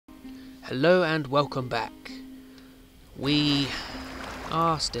Hello and welcome back. We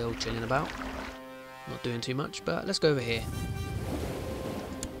are still chilling about, not doing too much, but let's go over here.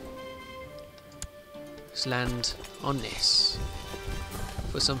 Let's land on this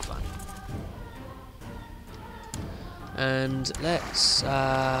for some fun. And let's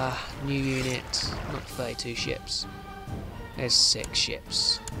new unit, not 32 ships. There's 6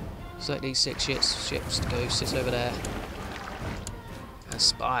 ships. Select these 6 ships to go sit over there as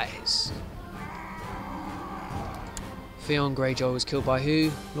spies. Balon Greyjoy was killed by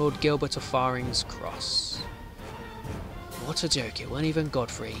who? Lord Gilbert of Faring's Cross. What a joke, it weren't even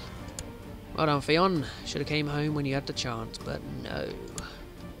Godfrey. Well done, Theon. Should have came home when you had the chance, but no.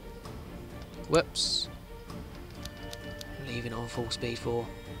 Whoops. Leaving on full speed for.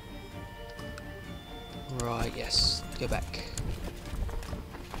 Right, yes. Go back.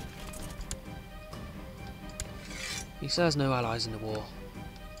 He still has no allies in the war.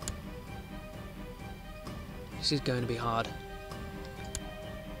 This is going to be hard.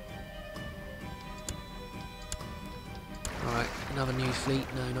 Alright, another new fleet.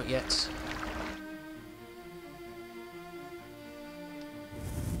 No, not yet.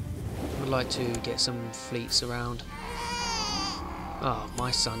 I'd like to get some fleets around. Oh, my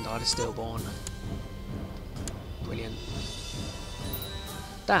son died of stillborn. Brilliant.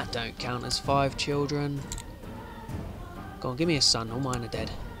 That don't count as 5 children. Go on, give me a son, all mine are dead.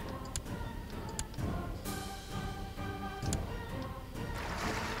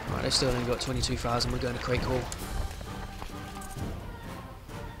 Right, they've still only got 22,000, we're going to Ck2.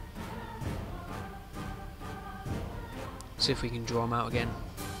 See if we can draw them out again.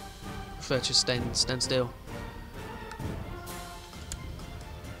 Prefer to stand still.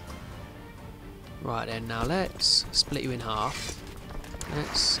 Right then, now let's split you in half.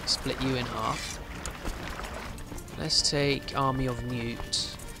 Let's split you in half. Let's take Army of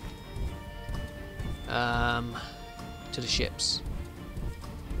Newt to the ships.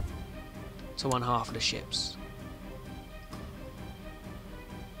 To one half of the ships.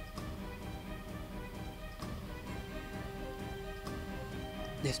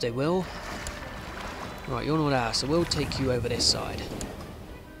 If they will. Right, you're not ours, so we'll take you over this side.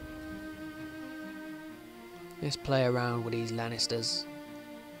 Let's play around with these Lannisters.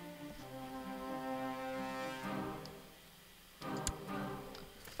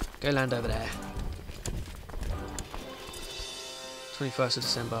 Go land over there. 21st of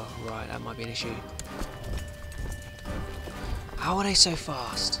December. Right, that might be an issue. How are they so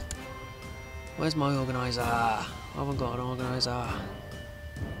fast? Where's my organiser? I haven't got an organiser.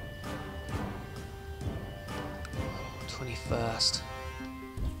 21st.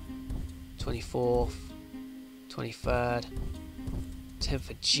 24th. 23rd. 10th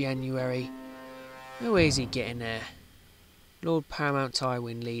of January. No way is he getting there. Lord Paramount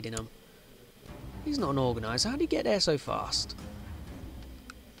Tywin leading them. He's not an organiser. How did he get there so fast?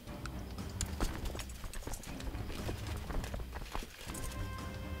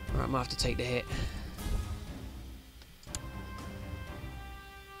 Right, I might have to take the hit.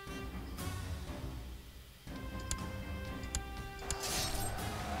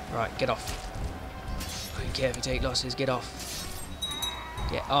 Right, get off. I don't care if you take losses, get off.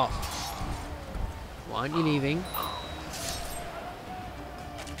 Get off. Why aren't you leaving?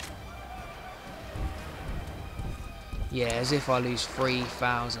 Yeah, as if I lose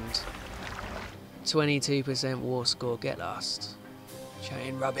 3,000. 22% war score, get lost.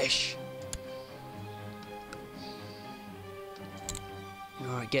 Chatting rubbish.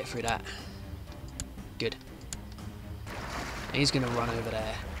 Alright, get through that. Good. He's going to run over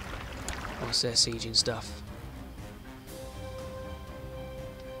there. Once they're sieging stuff.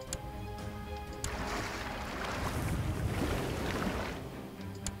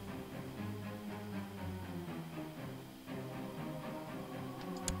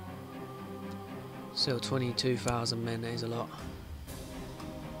 Still 22,000 men, that is a lot.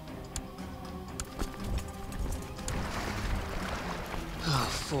 Oh,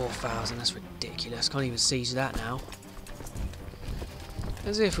 4,000, that's ridiculous. Can't even siege that now.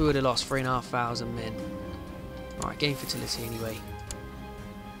 As if we would have lost 3,500 men. Alright, gain fertility anyway.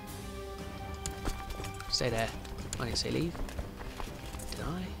 Stay there. I didn't say leave. Did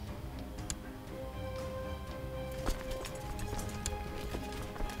I?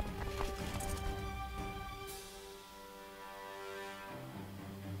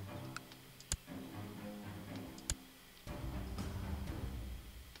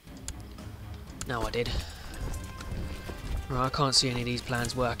 No, I did. Right, I can't see any of these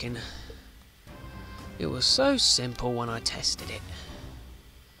plans working. It was so simple when I tested it.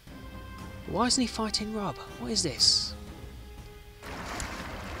 Why isn't he fighting Robb? What is this?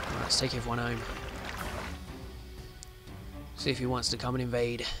 Right, let's take everyone home. See if he wants to come and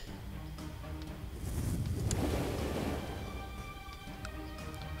invade.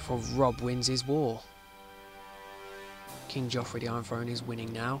 Before Robb wins his war. King Joffrey the Iron Throne is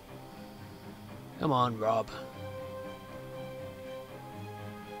winning now. Come on, Robb.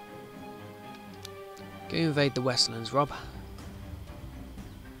 Go invade the Westerlands, Robb.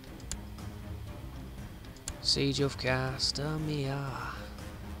 Siege of Castamere.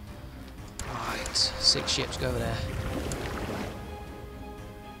 Right, 6 ships, go over there.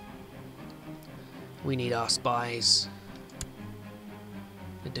 We need our spies.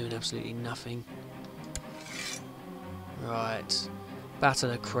 They're doing absolutely nothing. Right,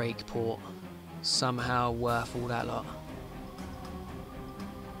 Battle of Craigport. Somehow worth all that lot.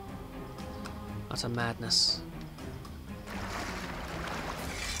 That's a madness.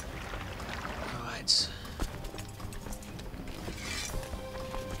 Right.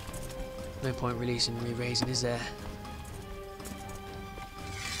 No point releasing and re-raising, is there?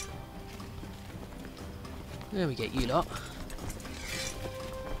 There we get you lot.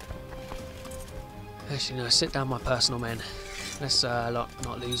 Actually, no, sit down, my personal men. Let's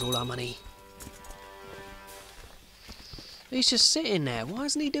not lose all our money. He's just sitting there. Why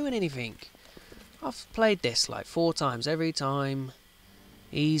isn't he doing anything? I've played this like 4 times. Every time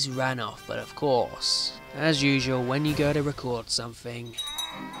he's ran off. But of course, as usual, when you go to record something,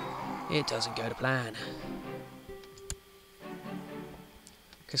 it doesn't go to plan.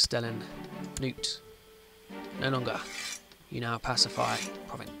 Castellan, Newt. No longer. You now pacify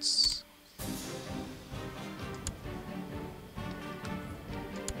province.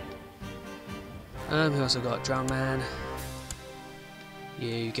 We also got Drowned Man.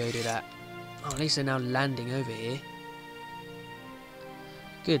 You go do that. Oh, at least they're now landing over here.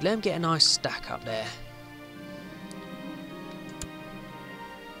 Good, let them get a nice stack up there.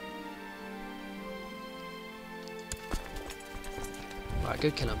 Right, go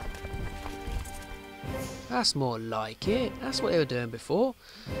kill them. That's more like it. That's what they were doing before.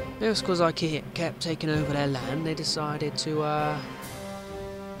 Maybe it's because I kept taking over their land. They decided to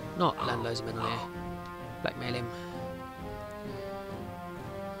not land loads of men on here. Blackmail him.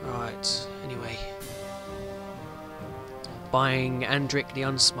 Right, anyway. Buying Andric the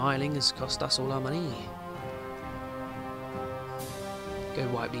Unsmiling has cost us all our money. Go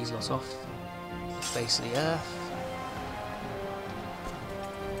wipe these lots off the face of the earth.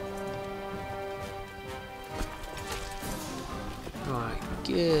 Right,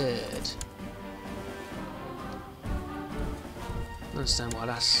 good. I understand why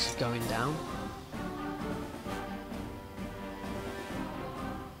that's going down.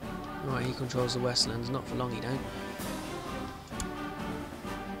 Right, he controls the Westerlands, not for long he don't.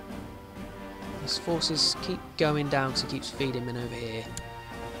 His forces keep going down because he keeps feeding men over here.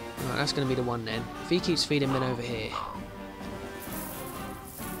 Right, that's going to be the one then. If he keeps feeding men over here,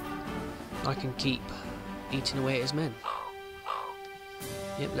 I can keep eating away at his men.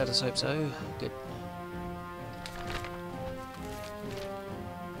 Yep, let us hope so. Good.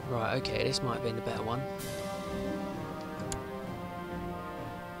 Right, okay, this might have been the better one.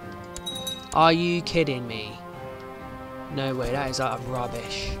 Are you kidding me? No way, that is utter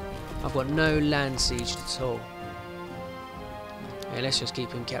rubbish. I've got no land siege at all. Yeah, let's just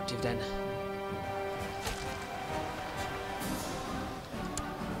keep him captive then.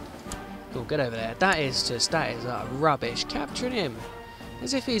 Cool, get over there. That is utter rubbish. Capturing him.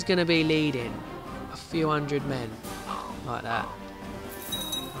 As if he's going to be leading a few hundred men. Like that.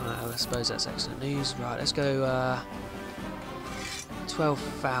 Right, well, I suppose that's excellent news. Right, let's go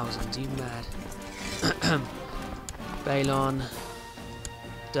 12,000. You mad? Balon,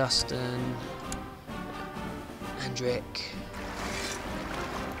 Dustin, Andric.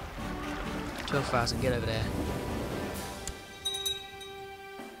 12,000. Get over there.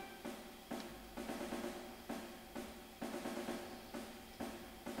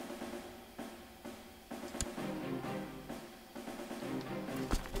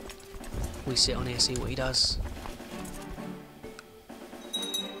 We sit on here, see what he does.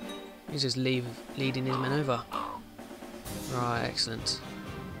 He's just leading his men over. Right, excellent.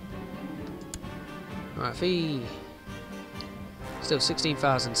 Right, fee. Still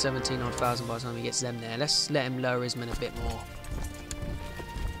 16,000, 17,000 by the time he gets them there. Let's let him lower his men a bit more.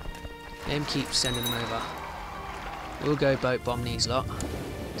 Let him keep sending them over. We'll go boat bomb these lot.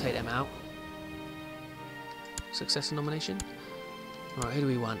 Take them out. Success and nomination. Right, who do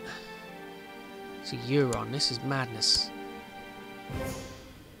we want? It's a Euron. This is madness.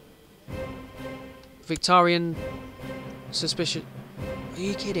 Victorian suspicion. Are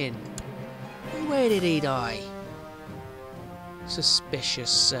you kidding? Where did he die? Suspicious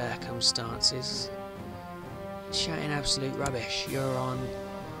circumstances. Chatting absolute rubbish. You're on.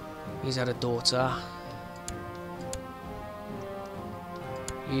 He's had a daughter.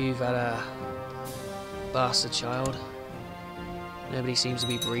 You've had a bastard child. Nobody seems to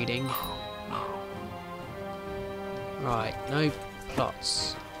be breeding. Right, no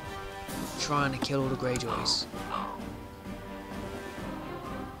plots. Trying to kill all the Greyjoys.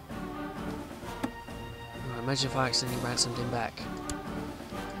 Right, imagine if I accidentally ransomed him back.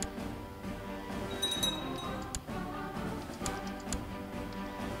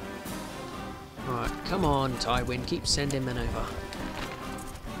 Right, come on, Tywin, keep sending men over.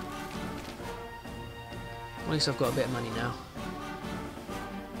 At least I've got a bit of money now.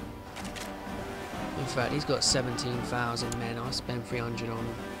 In fact, he's got 17,000 men. I spent 300 on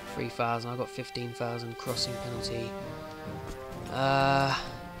 3,000. I got 15,000 crossing penalty. Right,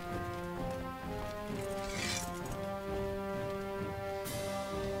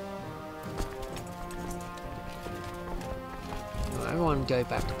 everyone go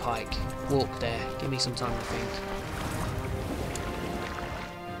back to Pike. Walk there. Give me some time to think.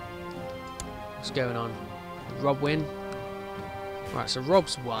 What's going on? Did Robb win? Right, so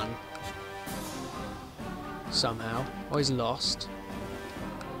Robb's won. Somehow. Oh, he's lost.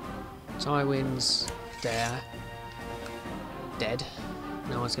 Tywin's there. Dead.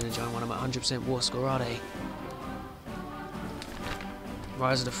 No one's going to join one. I'm at 100% war score, are they?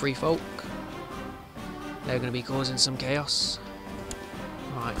 Rise of the Free Folk. They're going to be causing some chaos.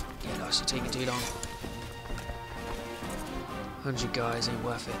 Right. Yeah, that's taking too long. 100 guys ain't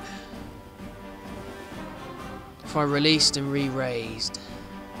worth it. If I released and re-raised,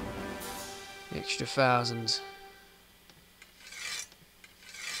 extra 1,000.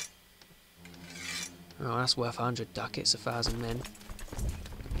 Oh, that's worth 100 ducats, 1,000 men.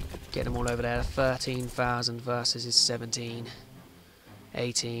 Get them all over there. 13,000 versus his 17.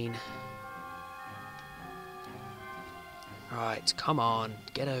 18. Right, come on,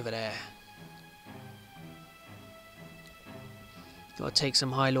 get over there. Gotta take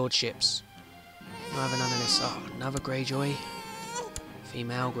some High Lordships. Not having none of this. Oh, another Greyjoy.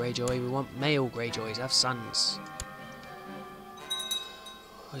 Female Greyjoy. We want male Greyjoys. Have sons.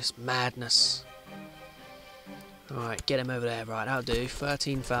 Oh, this madness. Alright, get him over there. Right, that'll do.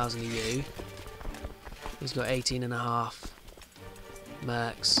 13,000 of you. He's got 18.5.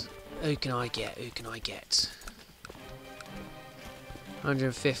 Mercs. Who can I get? Who can I get?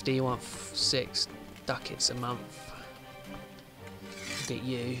 150. You want 6 ducats a month. Get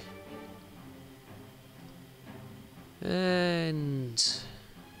you. And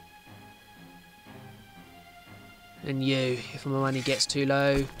you, if my money gets too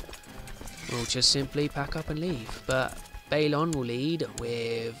low, we'll just simply pack up and leave. But Balon will lead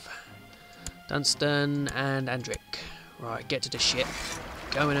with Dunstan and Andric. Right, get to the ship.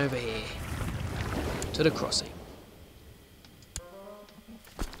 Going over here to the crossing.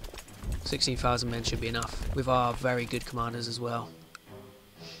 16,000 men should be enough, with our very good commanders as well.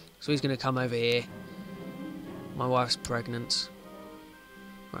 So he's going to come over here. My wife's pregnant.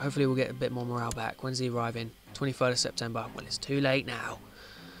 Right, hopefully we'll get a bit more morale back. When's he arriving? 23rd of September. Well, it's too late now.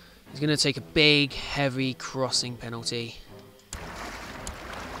 He's going to take a big, heavy crossing penalty.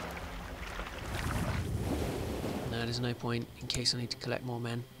 No, there's no point in case I need to collect more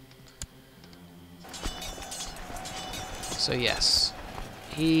men. So yes,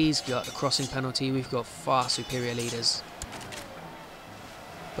 he's got the crossing penalty. We've got far superior leaders.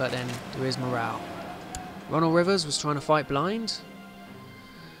 But then there is morale. Ronald Rivers was trying to fight blind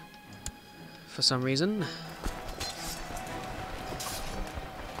for some reason.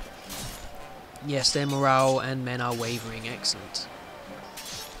 Yes, their morale and men are wavering. Excellent.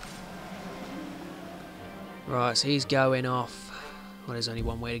 Right, so he's going off. Well, there's only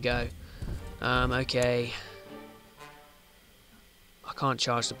one way to go. Okay. I can't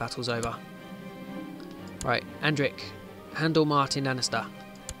charge, the battle's over. Right, Andric, handle Martin Lannister.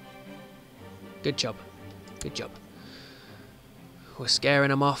 Good job. Good job. We're scaring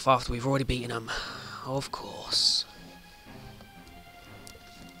them off after we've already beaten them. Of course.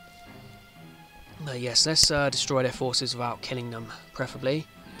 Yes, let's destroy their forces without killing them, preferably.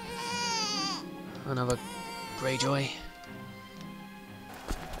 Another Greyjoy.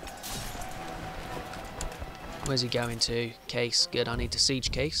 Where's he going to? Case. Good, I need to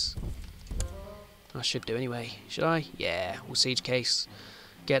siege Case. I should do anyway. Should I? Yeah, we'll siege Case.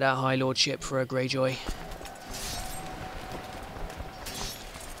 Get that High Lordship for a Greyjoy.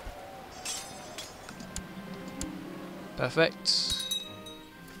 Perfect.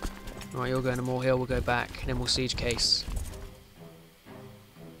 Right, you're going to Moor Hill, we'll go back, and then we'll siege Case.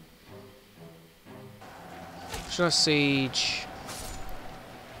 Should I siege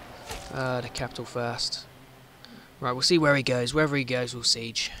The capital first. Right, we'll see where he goes. Wherever he goes, we'll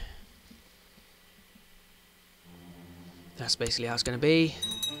siege. That's basically how it's going to be.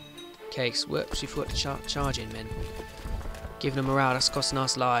 Case. Whoops, you forgot to charge in, men. Giving them morale, that's costing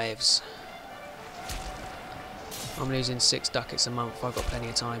us lives. I'm losing 6 ducats a month. I've got plenty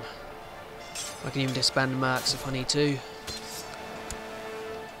of time. I can even disband the mercs if I need to.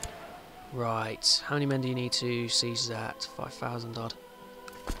 Right, how many men do you need to siege that? 5,000 odd.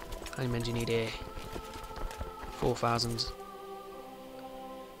 How many men do you need here? 4,000.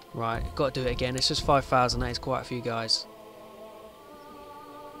 Right, got to do it again. It's just 5,000. That is quite a few guys.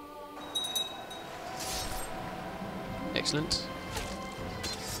 Excellent.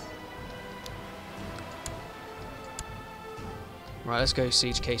 Right, let's go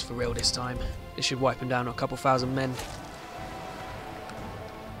siege case for real this time. This should wipe him down to a couple thousand men.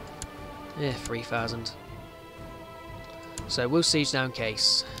 Yeah, 3,000. So we'll siege down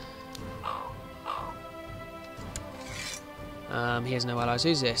case. He has no allies.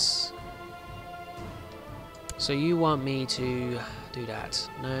 Who's this? So you want me to do that?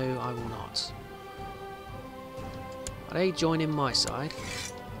 No, I will not. Are they joining my side?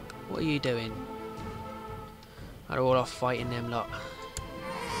 What are you doing? They're all off fighting them lot.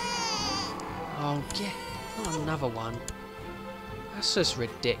 Oh, yeah, not another one. That's just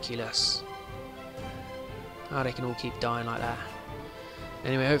ridiculous. How they can all keep dying like that.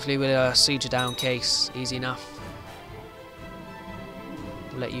 Anyway, hopefully we'll siege down case easy enough.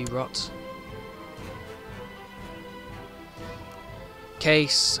 We'll let you rot.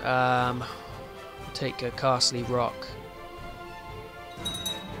 Case, take a Castle Rock.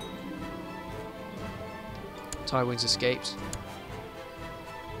 Tywin's escaped.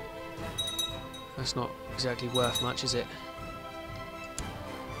 That's not exactly worth much, is it?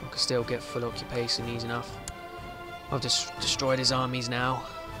 I can still get full occupation easy enough. I've just destroyed his armies now.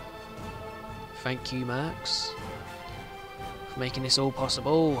 Thank you, Max, for making this all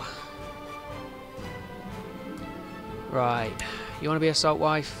possible. Right, you want to be assault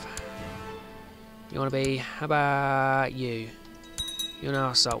wife? You want to be? How about you? You're now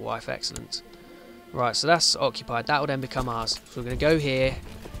assault wife, excellent. Right, so that's occupied. That will then become ours. So we're going to go here,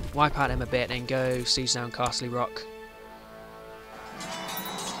 wipe out them a bit, then go siege down Castle Rock.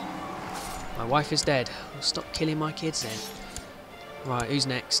 My wife is dead. I'll stop killing my kids then. Right, who's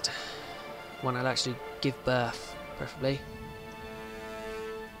next? One that'll actually give birth, preferably.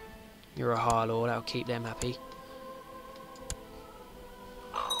 You're a Harlord, that'll keep them happy.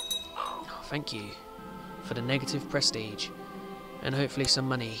 Oh, thank you for the negative prestige. And hopefully some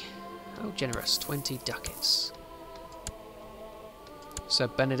money. Oh, generous, 20 ducats. So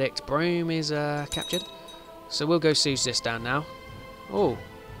Benedict Brome is captured. So we'll go siege this down now. Oh,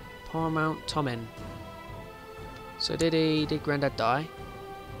 Paramount Tommen. So did Grandad die?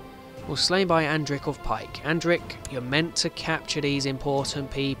 Well, slain by Andric of Pike. Andric, you're meant to capture these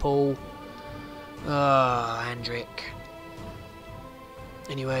important people. Ah, Andric.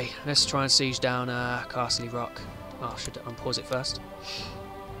 Anyway, let's try and siege down Castle Rock. Oh, should I unpause it first?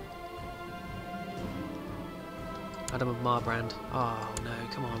 Adam of Marbrand. Oh no,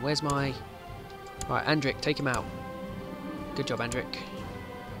 come on, where's my... Right, Andric, take him out. Good job, Andric.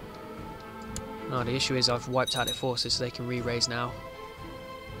 Oh, the issue is I've wiped out their forces so they can re-raise now.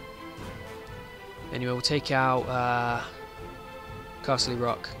 Anyway, we'll take out Castle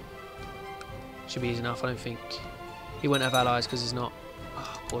Rock. Should be easy enough, I don't think... He won't have allies because he's not...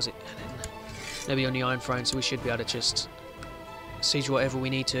 Oh, pause it. And then nobody on the Iron Throne, so we should be able to just siege whatever we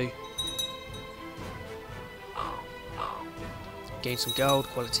need to. Gain some gold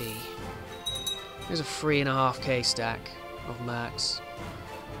quality. There's a 3.5k stack of mercs.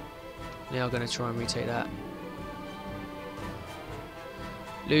 Now I'm going to try and retake that.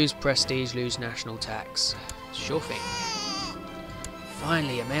 Lose prestige, lose national tax. Sure thing.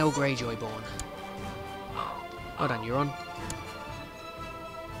 Finally, a male Greyjoy born. Well done, Euron.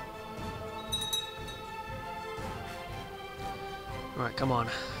 Right, come on.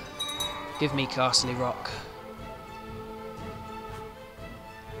 Give me Castle Rock.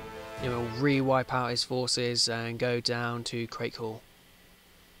 He will re-wipe out his forces and go down to Crake Hall.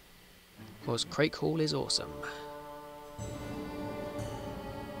 Because Crake Hall is awesome.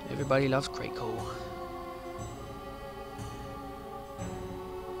 Everybody loves Crake Hall.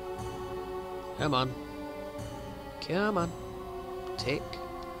 Come on. Come on. Tick.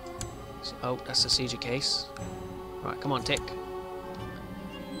 Oh, that's a siege case. Right, come on, tick.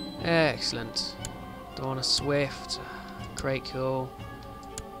 Excellent. Dawn Swift. Crake Hall.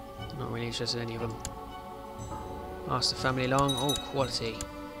 Not really interested in any of them. Ask the family long. Oh, quality.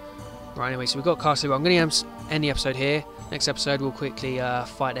 Right, anyway, so we've got Castle Rock. I'm going to end the episode here. Next episode we'll quickly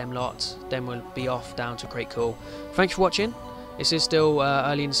fight them lot, then we'll be off down to Ck2. Thanks for watching. This is still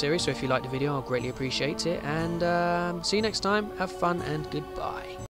early in the series, so if you liked the video I'll greatly appreciate it, and see you next time. Have fun and goodbye.